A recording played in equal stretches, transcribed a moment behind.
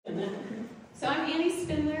So I'm Annie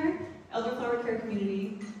Spindler, Elderflower Care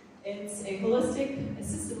Community. It's a holistic,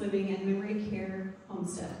 assisted living, and memory care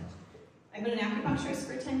homestead. I've been an acupuncturist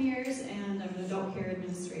for 10 years, and I'm an adult care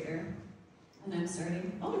administrator. And I'm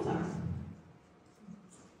starting Elderflower.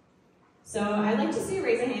 So I'd like to see a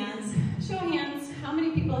raise of hands, show of hands, how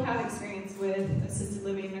many people have experience with assisted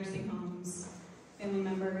living, nursing homes, family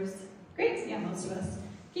members? Great, yeah, most of us.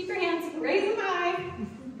 Keep your hands, raise them high.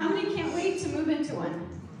 How many can't wait to move into one?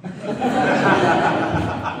 So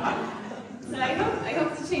I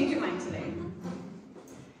hope to change your mind today.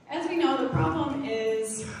 As we know, the problem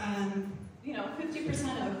is,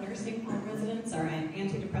 50% of nursing home residents are on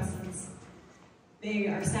antidepressants. They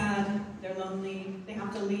are sad, they're lonely, they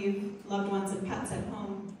have to leave loved ones and pets at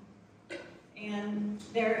home. And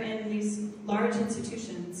they're in these large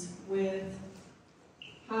institutions with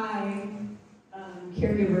high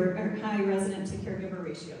high resident to caregiver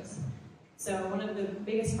ratios. So one of the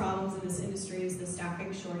biggest problems in this industry is the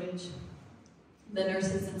staffing shortage. The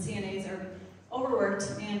nurses and CNAs are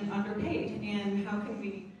overworked and underpaid, and how can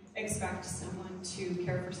we expect someone to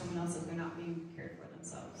care for someone else if they're not being cared for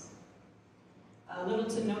themselves? Little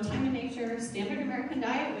to no time in nature, standard American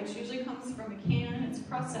diet, which usually comes from a can, it's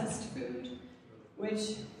processed food,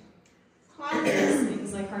 which causes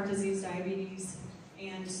things like heart disease, diabetes,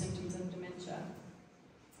 and symptoms of dementia.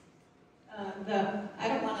 I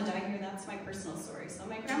don't want to die here, that's my personal story. So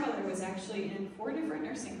my grandmother was actually in 4 different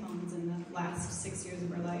nursing homes in the last 6 years of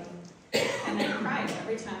her life. And I cried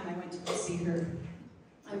every time I went to go see her.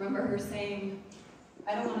 I remember her saying,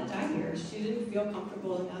 I don't want to die here. She didn't feel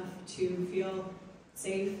comfortable enough to feel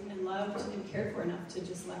safe and loved and cared for enough to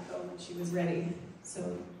just let go when she was ready.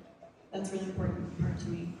 So that's a really important part to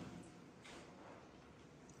me.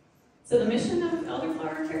 So the mission of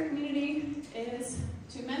Elderflower Care Community is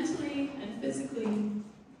to mentally and physically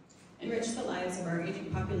enrich the lives of our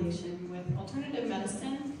aging population with alternative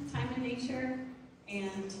medicine, time in nature,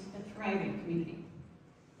 and a thriving community.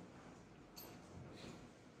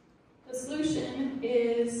 The solution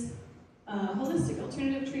is holistic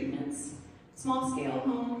alternative treatments, small-scale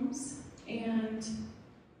homes, and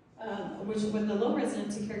which with a low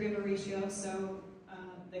resident to caregiver ratio, so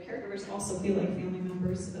the caregivers also feel like family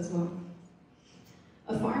members as well.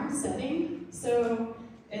 A farm setting, so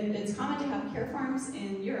it's common to have care farms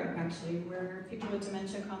in Europe, actually, where people with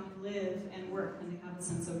dementia come and live and work, and they have a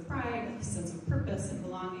sense of pride, a sense of purpose and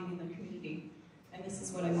belonging in the community. And this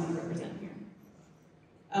is what I want to represent here.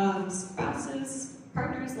 Spouses,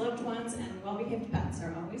 partners, loved ones, and well-behaved pets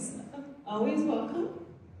are always welcome.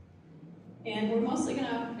 And we're mostly going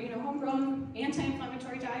to, homegrown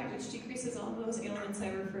anti-inflammatory diet, which decreases all those ailments I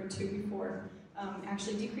referred to before,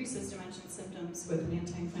 actually decreases dementia symptoms with an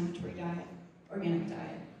anti-inflammatory diet, organic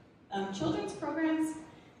diet. Children's programs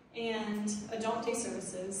and adult day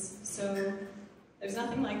services. So there's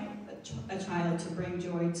nothing like a child to bring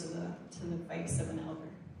joy to the face of an elder.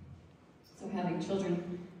 So having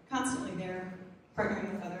children constantly there,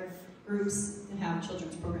 partnering with other groups, and have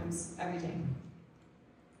children's programs every day.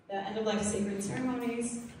 The end-of-life sacred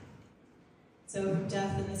ceremonies. So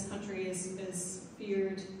death in this country is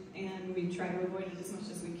feared, and we try to avoid it as much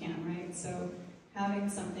as we can, right? So having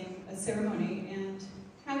something, a ceremony, and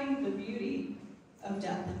having the beauty of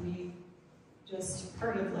death and be just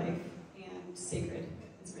part of life and sacred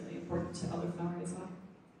is really important to Elderflower as well.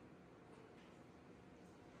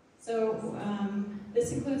 So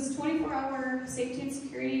this includes 24-hour safety and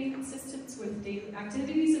security assistance with daily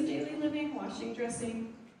activities of daily living, washing,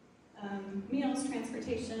 dressing, meals,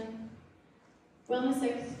 transportation, wellness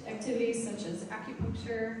activities such as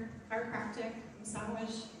acupuncture, chiropractic,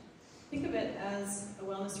 massage. Think of it as a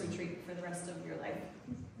wellness retreat for the rest of your life.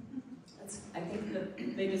 I think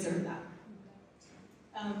that they deserve that.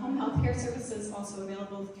 Home health care services also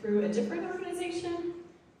available through a different organization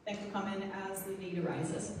that can come in as the need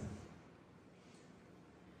arises.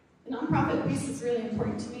 The nonprofit piece is really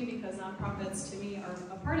important to me because nonprofits, to me, are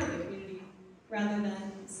a part of the community rather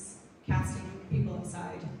than casting people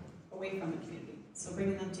aside, away from the community. So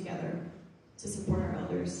bringing them together to support our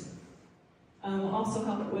elders. We'll also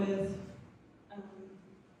help with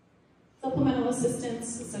supplemental assistance,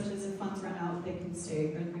 such as if funds run out, they can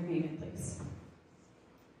stay or remain in place.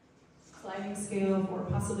 Sliding scale for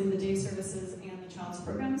possibly the day services and the child's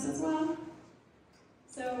programs as well.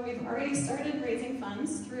 So we've already started raising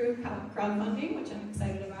funds through crowdfunding, which I'm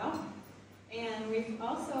excited about. And we've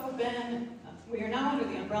also we are now under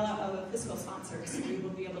the umbrella of a fiscal sponsor, so we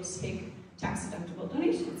will be able to take tax-deductible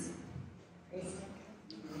donations.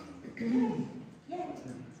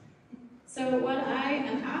 So what I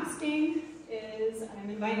am asking is, I'm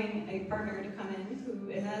inviting a partner to come in who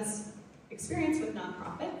has experience with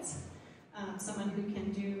nonprofits someone who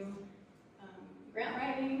can do grant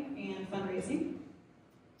writing and fundraising.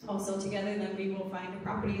 Also together, then we will find a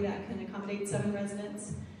property that can accommodate 7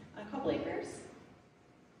 residents on a couple acres.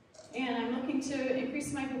 And I'm looking to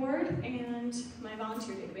increase my board and my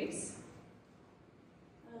volunteer database.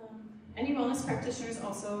 Any wellness practitioners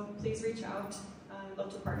also, please reach out. I'd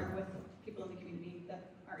love to partner with people in the community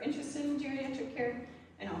that are interested in geriatric care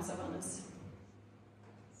and also wellness.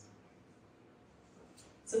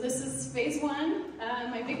 So this is phase 1.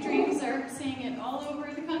 My big dreams are seeing it all over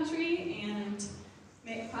the country and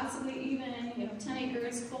possibly even 10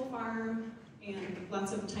 acres, full farm, and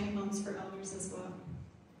lots of tiny homes for elders as well.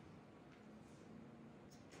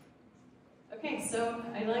 Okay, so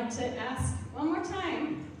I'd like to ask one more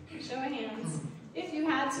time, show of hands, if you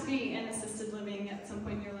had to be in assisted living at some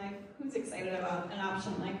point in your life, who's excited about an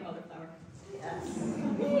option like Elderflower? Yes.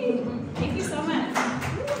 Okay. Thank you so much.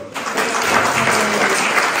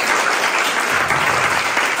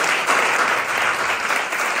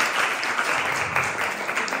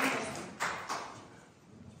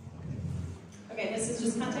 Okay, this is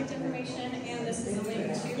just contact information, and this is a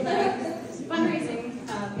link to the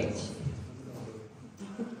fundraising page.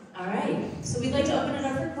 All right, so we'd like to open it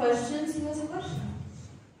up for questions. Who has a question?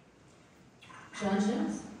 John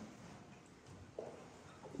Jones.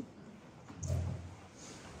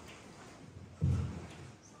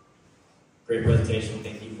 Great presentation.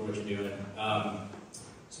 Thank you for what you're doing.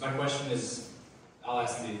 So my question is, I'll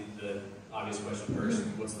ask the obvious question first.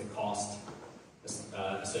 What's the cost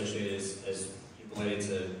associated as related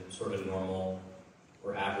to sort of normal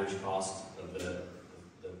or average cost of the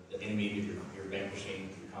enemy of your vanquishing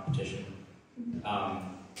your competition?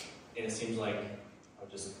 And it seems like, I'll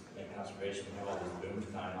just make an observation, we have all these boomers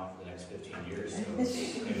dying off for the next 15 years, so maybe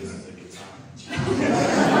this is a good time. I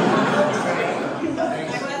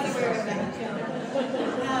was aware of that.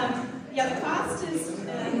 Yeah, the cost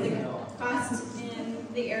in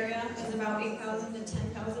the area is about $8,000 to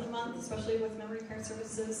 $10,000 a month, especially with memory care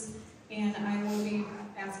services, and I will be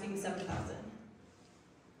asking $7,000.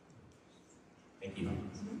 Thank you.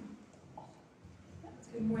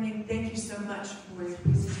 Good morning. Thank you so much for your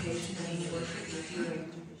presentation and the work that you're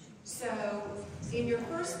doing. So, in your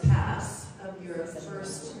first pass of your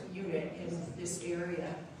first unit in this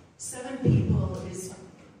area, 7 people is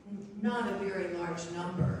not a very large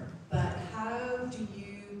number, but how do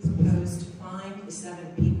you propose to find the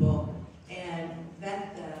 7 people and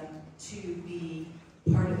vet them to be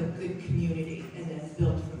part of a good community and then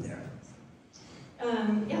build from there?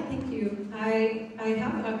 Yeah, thank you. I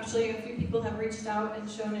have actually, a few people have reached out and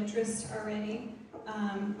shown interest already.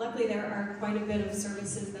 Luckily, there are quite a bit of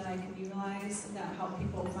services that I can utilize that help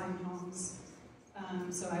people find homes.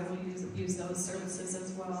 So I will use those services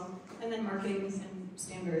as well. And then marketing and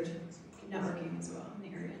standard networking as well in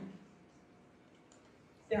the area.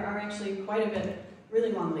 There are actually quite a bit,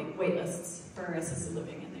 really long wait lists for assisted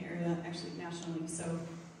living in the area, actually nationally, so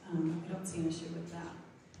I don't see an issue with that.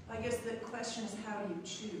 I guess the question is, how do you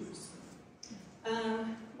choose?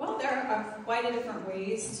 Well, there are quite a different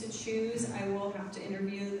ways to choose. I will have to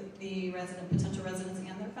interview the potential residents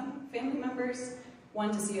and their family members.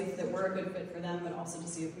 One, to see if we're a good fit for them, but also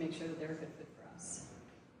to make sure that they're a good fit for us.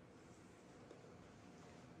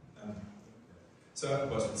 So I have a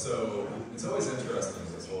question. So it's always interesting,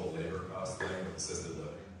 this whole labor cost thing with assisted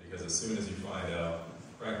living, because as soon as you find out,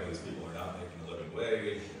 frankly, these people are not making a living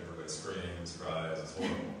wage, everybody screams, cries, it's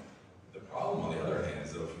horrible. The problem, on the other hand,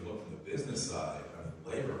 is that if you look from the business side,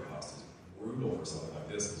 labor cost is brutal for something like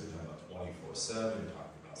this, because you're talking about 24/7, you're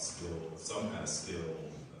talking about skilled, some kind of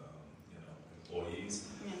skilled, employees.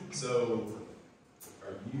 Yeah. So,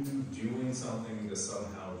 are you doing something to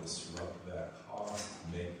somehow disrupt that cost,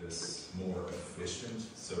 make this more efficient,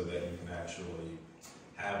 so that you can actually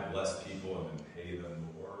have less people and then pay them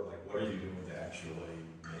more? Like, what are you doing to actually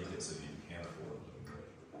make it so that you can't afford a living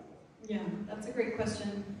wage? Yeah, that's a great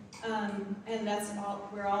question. And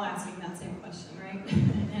we're all asking that same question, right?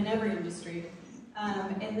 In every industry.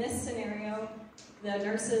 In this scenario, the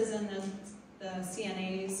nurses and the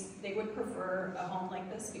CNAs, they would prefer a home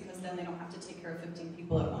like this because then they don't have to take care of 15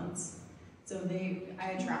 people at once. So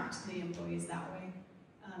I attract the employees that way,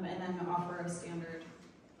 and then offer a standard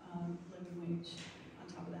living wage on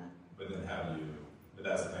top of that. But then but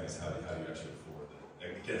that's the thing, is how do you actually afford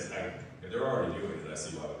it? Because if they're already doing it, I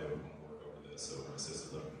see why they would want to work over this over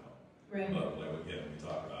assisted living home. Right. But like again, when we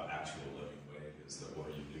talk about actual living wages, that what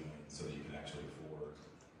are you doing so that you can actually afford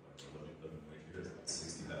like a living wage here is about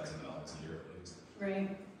 $60,000 a year at least.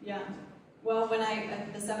 Right. Yeah. Well, when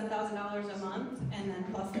the $7,000 a month, and then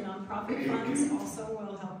plus the nonprofit funds also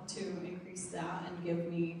will help to increase that and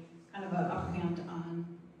give me kind of an upper hand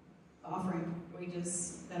on offering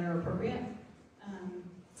wages that are appropriate.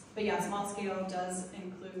 But yeah, small scale does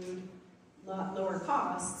include lower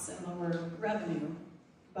costs and lower revenue,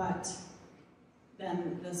 but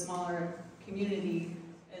then the smaller community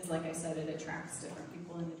is, like I said, it attracts different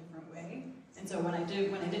people in a different way. And so when I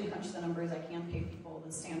did crunch the numbers, I can pay people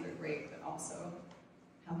the standard rate, but also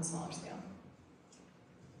have a smaller scale.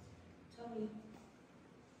 Tony.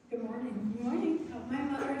 Good morning. Good morning. My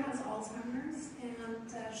mother has Alzheimer's, and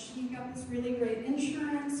she got this really great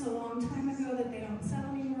insurance a long time ago that they don't sell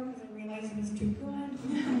anymore because they realized it was too good.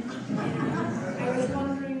 And I was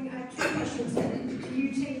wondering, I have two questions. Do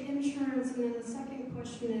you take insurance? And then the second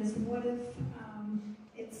question is, what if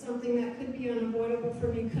it's something that could be unavoidable for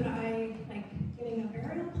me? Could I, like getting a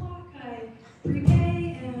burial plot, could I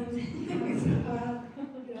prepay and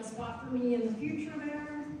have a spot for me in the future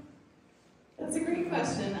there? That's a great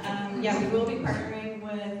question. Yeah, we will be partnering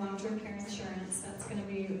with long-term care insurance. That's going to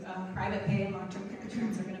be private pay and long-term care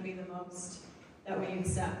insurance are going to be the most that we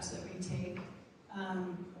accept, that we take.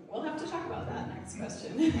 We'll have to talk about that next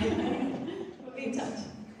question. We'll be in touch.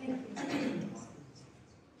 Thank you.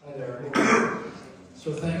 Hi there.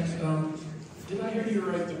 So thanks. Did I hear you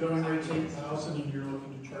right? The going rate's $8,000 and you're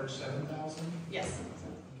looking to charge $7,000? Yes.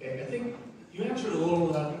 Okay. I think you answered a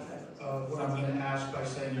little of what I'm going to ask by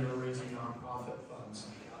saying you were raising nonprofit funds.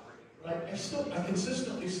 I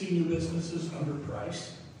consistently see new businesses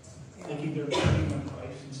underpriced, thinking they're charging on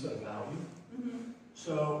price instead of value. Mm-hmm.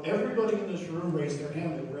 So everybody in this room raised their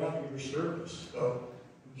hand. They value your service. So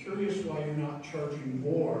I'm curious why you're not charging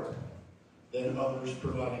more than others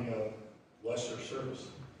providing a lesser service.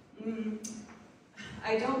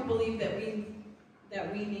 I don't believe that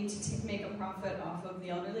we need to make a profit off of the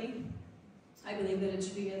elderly. I believe that it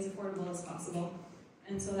should be as affordable as possible,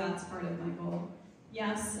 and so that's part of my goal.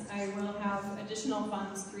 Yes, I will have additional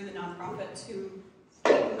funds through the nonprofit to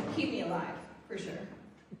keep me alive, for sure.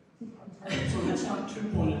 All right, so that's not too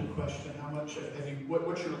pointed a question. How much? I think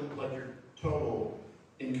what's your total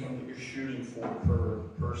income that you're shooting for per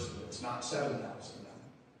person? It's not $7,000.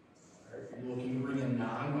 Are you looking to bring in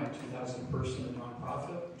 9, like 2,000 person in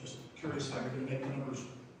nonprofit? Just curious how you're going to make the numbers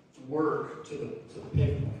work to the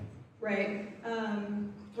pay point. Right.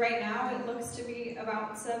 Right now it looks to be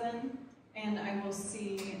about 7, and I will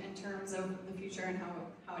see in terms of the future and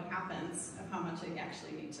how it happens of how much I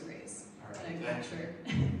actually need to raise. All But right, I'm not sure.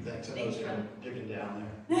 Thanks. I Thank was you. kind of digging down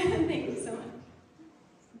there. Thank you so much.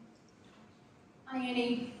 Hi,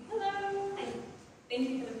 Annie. Hello. Hi. Thank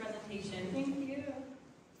you for the presentation. Thank you.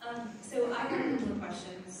 So I have a couple of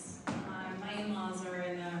questions. My in-laws are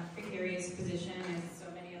in a precarious position, as so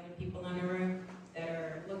many other people in the room, that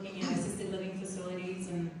are looking at assisted living facilities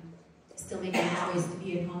and still making a choice to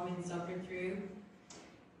be at home and suffer through.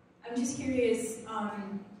 I'm just curious,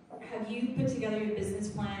 have you put together your business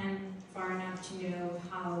plan far enough to know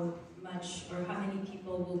how much or how many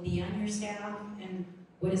people will be on your staff, and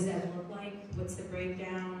what does that look like? What's the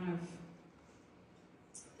breakdown of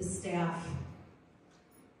the staff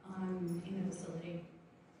in the facility?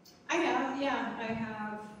 I have.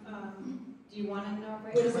 Do you want to know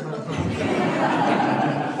right What does it look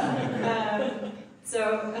like? So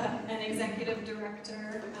an executive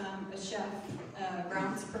director, a chef, a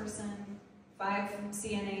grounds person, 5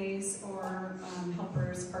 CNAs or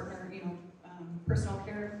helpers, personal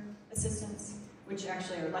care assistants, which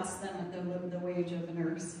actually are less than the wage of a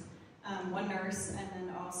nurse. 1 nurse, and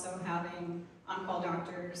then also having on-call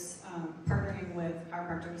doctors, partnering with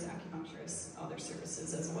chiropractors, acupuncturists, other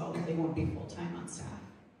services as well. They won't be full-time on staff.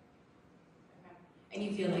 And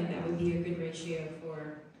you feel like that would be a good ratio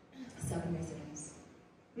for 7 residents?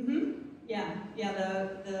 Yeah.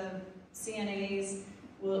 The CNAs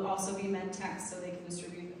will also be med techs, so they can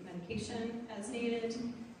distribute medication as needed,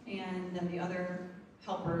 and then the other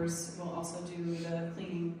helpers will also do the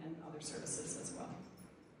cleaning and other services as well.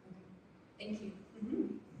 Thank you.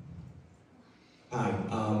 Hi,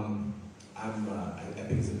 I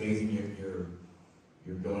think it's amazing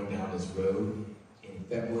you're going down this road. In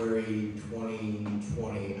February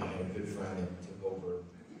 2020, I had a good friend that took over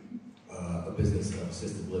a business of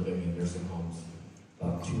assisted living and nursing homes,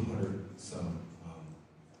 about 200 some,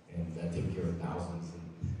 and taking care of thousands. And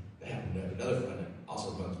I happened to have another friend that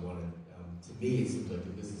also runs one. And to me, it seems like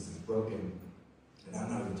the business is broken, and I'm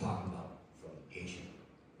not even talking about from the patient,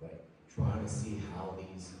 right? Trying to see how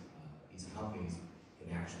these companies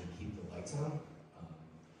can actually keep the lights on.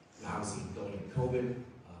 And obviously, going into COVID,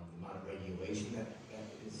 the amount of regulation that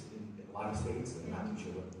is in a lot of states, and I'm not too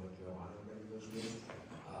sure what North Carolina regulation is.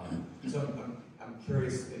 So I'm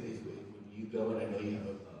curious, when you go, and I know you have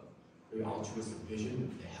a very altruistic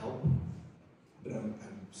vision to help, but I'm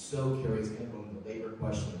so curious, kind of on the labor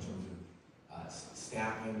question in terms of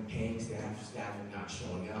behind paying staff, staffing not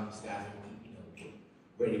showing up, staffing,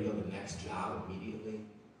 ready to go to the next job immediately.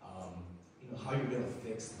 How you're going to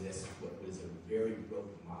fix this, what is a very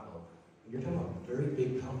broken model. And you're talking about very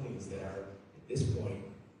big companies that are, at this point,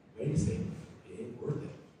 ready to say, it ain't worth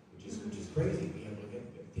it, which is crazy. We have to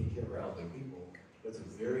take care of our elderly people. But it's a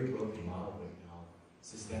very broken model right now,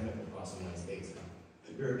 systemic across the United States.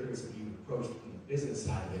 I'm very curious if you approach the business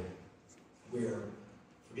side of it, where,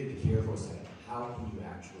 forget the care for a second, how can you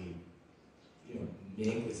actually,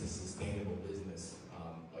 make this a sustainable business?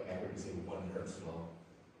 Like I heard you say, one nurse,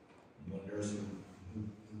 one nurse who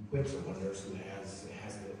quits, or one nurse who has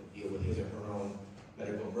to deal with his or her own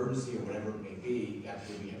medical emergency or whatever it may be.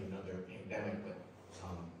 After we have another pandemic, but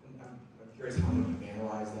I'm curious how you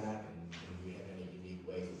analyze that, and do we have any unique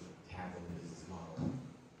ways of tackling the business model?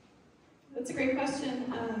 That's a great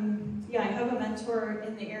question. Yeah, I have a mentor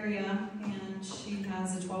in the area, and she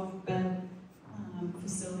has a 12-bed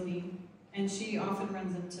facility, and she often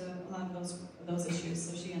runs into a lot of those issues,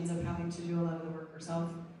 so she ends up having to do a lot of the work herself.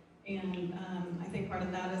 And I think part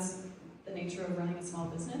of that is the nature of running a small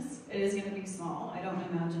business. It is going to be small. I don't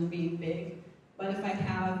imagine being big, but if I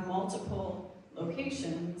have multiple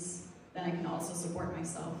locations, then I can also support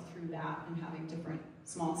myself through that and having different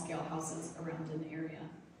small-scale houses around in the area.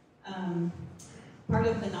 Part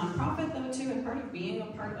of the nonprofit, though, too, and part of being a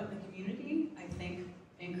part of the community, I think,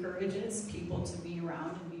 encourages people to be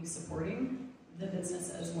around and be supporting the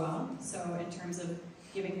business as well. So in terms of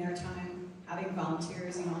giving their time, having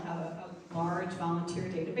volunteers, have a large volunteer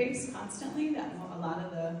database constantly that a lot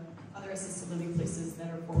of the other assisted living places that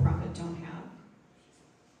are for-profit don't have.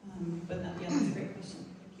 But yeah, that's a great question.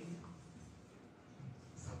 Thank you.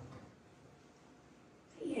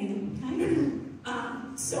 Hey, Annie. Hi.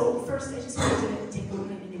 So first, I just wanted to take a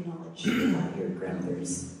moment and acknowledge your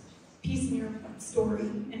grandmother's piece in your story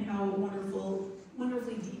and how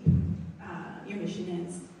wonderfully deep your mission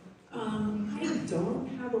is. I don't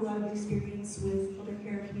have a lot of experience with elder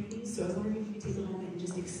care communities, so I was wondering if you could take a moment and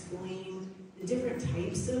just explain the different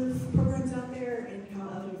types of programs out there and how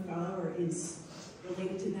Elderflower is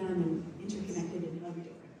related to them and interconnected and how they're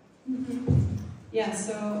different. Mm-hmm. Yeah,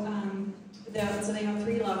 so they have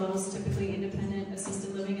 3 levels, typically independent,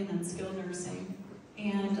 assisted living, and then skilled nursing.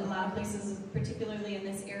 And a lot of places, particularly in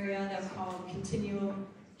this area, they're called continual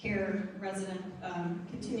care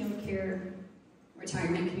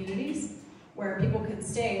retirement communities, where people can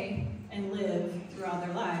stay and live throughout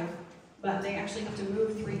their life, but they actually have to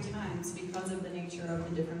move 3 times because of the nature of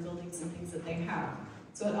the different buildings and things that they have.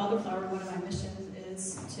 So at Elderflower, one of my missions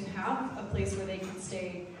is to have a place where they can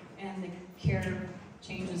stay and the care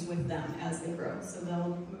changes with them as they grow. So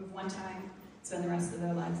they'll move 1 time, spend the rest of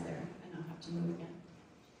their lives there, and not have to move again.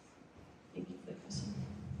 Thank you for the question.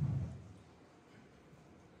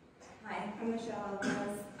 Hi, I'm Michelle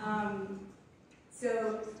Alvarez. So,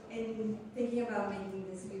 in thinking about making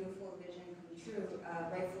this beautiful vision come true,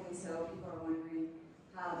 rightfully so, people are wondering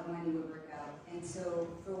how the money would work out. And so,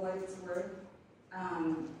 for what it's worth,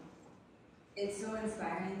 it's so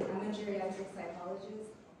inspiring. I'm a geriatric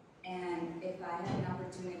psychologist, and if I had an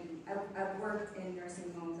opportunity, I've worked in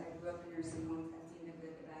nursing homes, I grew up in nursing homes, I've seen the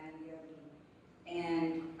good, the bad, and the ugly.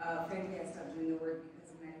 And frankly, I stopped doing the work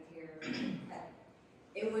because of Medicare.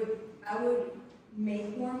 I would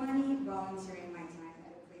make more money volunteering my time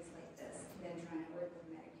at a place like this than trying to work with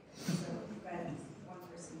Medicare. So that's one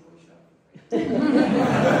person who will show up.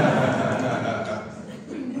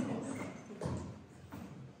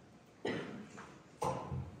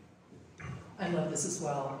 I love this as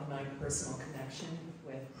well, in my personal connection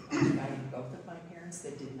with guiding both of my parents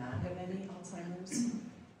that did not have any Alzheimer's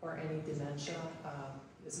or any dementia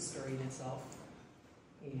is a story in itself.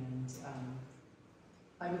 And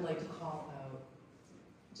I would like to call out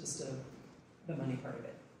just the money part of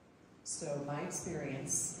it. So my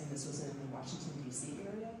experience, and this was in the Washington, D.C.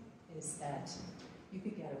 area, is that you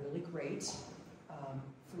could get a really great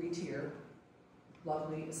 3-tier,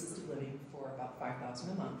 lovely assisted living for about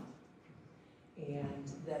 $5,000 a month. And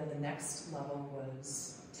then the next level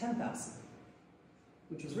was $10,000,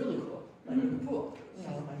 which was really cool, like with the pool.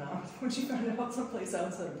 My mom, when she found out someplace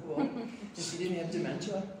else had a pool, and she didn't have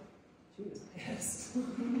dementia, she was pissed.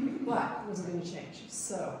 But it wasn't going to change.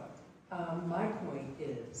 So my point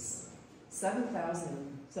is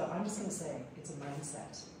 7,000. So I'm just going to say it's a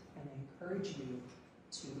mindset, and I encourage you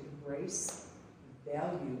to embrace the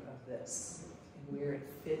value of this and where it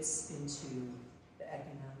fits into the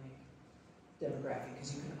economic demographic.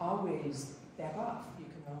 Because you can always back off. You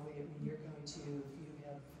can always, you're going to,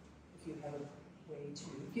 if you have a way to,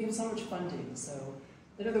 if you have so much funding. So,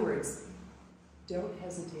 in other words, don't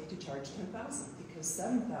hesitate to charge $10,000, because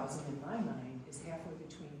 $7,000 in my mind is halfway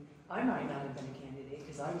between. I might not have been a candidate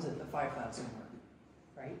because I was at the 5,000 mark,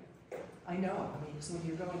 right? I know, I mean, so when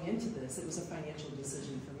you're going into this, it was a financial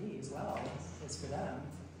decision for me as well as for them.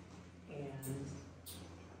 And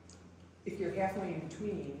if you're halfway in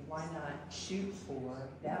between, why not shoot for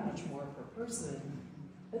that much more per person?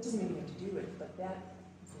 That doesn't mean you have to do it, but that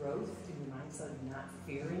growth in the mindset of not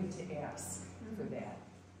fearing to ask for that,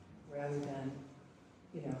 rather than,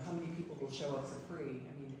 you know, how many people will show up for free.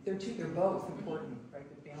 I mean, they're both important, right?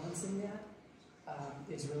 But balancing that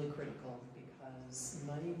is really critical, because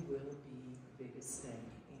money will be the biggest thing.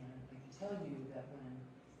 And I can tell you that when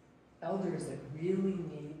elders that really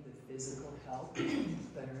need the physical help,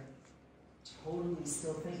 that are totally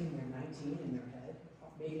still thinking they're 19 in their head,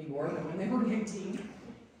 maybe more than when they were 19,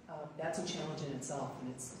 that's a challenge in itself, and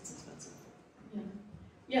it's expensive. Yeah.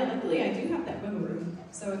 Yeah, luckily I do have that wiggle room.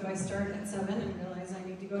 So if I start at 7 and realize I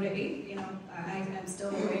need to go to 8, you know, I'm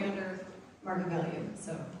still way under market value.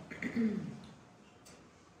 So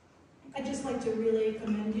I'd just like to really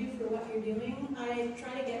commend you for what you're doing. I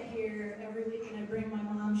try to get here every week, and I bring my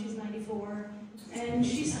mom. She's 94, and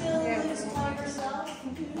she still lives by herself.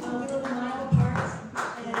 We live a mile apart,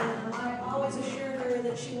 and I always assure her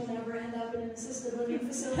that she will never end up in an assisted living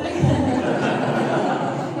facility.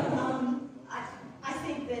 I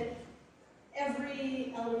think that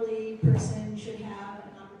every elderly person should have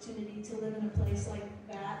an opportunity to live in a place like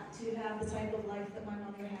that, to have the type of life that my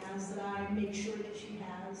mother has, that I make sure that she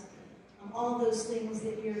has. All those things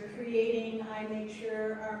that you're creating, I make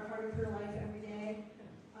sure are part of her life every day.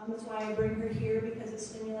 That's why I bring her here, because it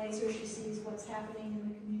stimulates her. She sees what's happening in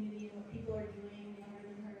the community and what people are doing younger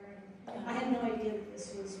than her. And I had no idea that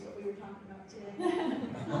this was what we were talking about today.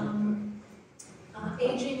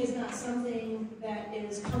 Aging is not something that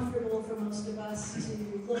is comfortable for most of us to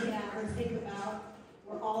look at or think about.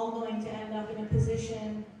 We're all going to end up in a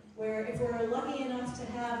position where, if we're lucky enough to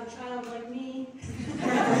have a child like me, but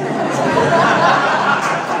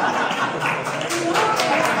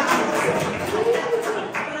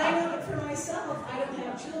I know that for myself, I don't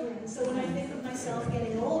have children. So when I think of myself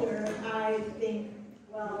getting older, I think,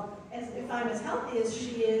 well, if I'm as healthy as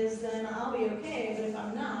she is, then I'll be okay. But if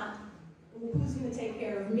I'm not, who's going to take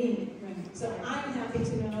care of me? So I'm happy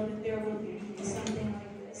to know that there will be something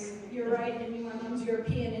like this. You're right, and my mom's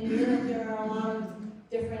European. In Europe, there are a lot of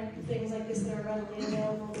different things like this that are readily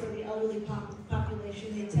available for the elderly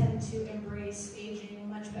population. They tend to embrace aging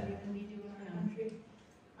much better than we do in our country.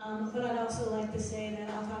 But I'd also like to say that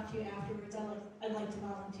I'll talk to you afterwards. I'd like to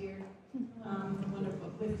volunteer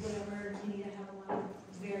with whatever you need. I have a lot of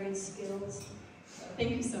varied skills.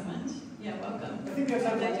 thank you so much. Yeah, welcome. I think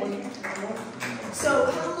that's one.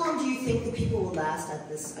 So how long do you think the people will last at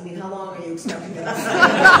this? I mean, how long are you expecting them to stay? How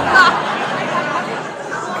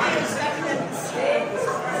long are you expecting them to stay?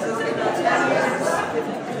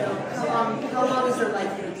 How long is their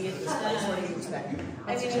life going to be at this place? What do you expect?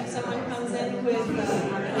 I mean, if someone comes in with,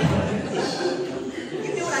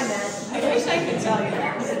 You knew what I meant. I wish I could tell you.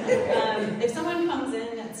 If someone comes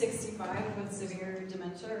in at 65 with severe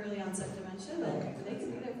dementia, early onset dementia, then they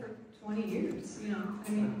can be there for 20 years, you know, I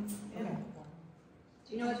mean, yeah. Do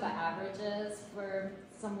you know what the average is for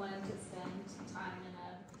someone to spend time in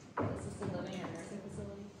a assisted living or nursing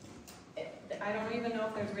facility? I don't even know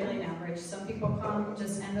if there's really an average. Some people come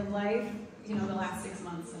just end of life, you know, the last 6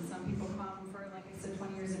 months, and some people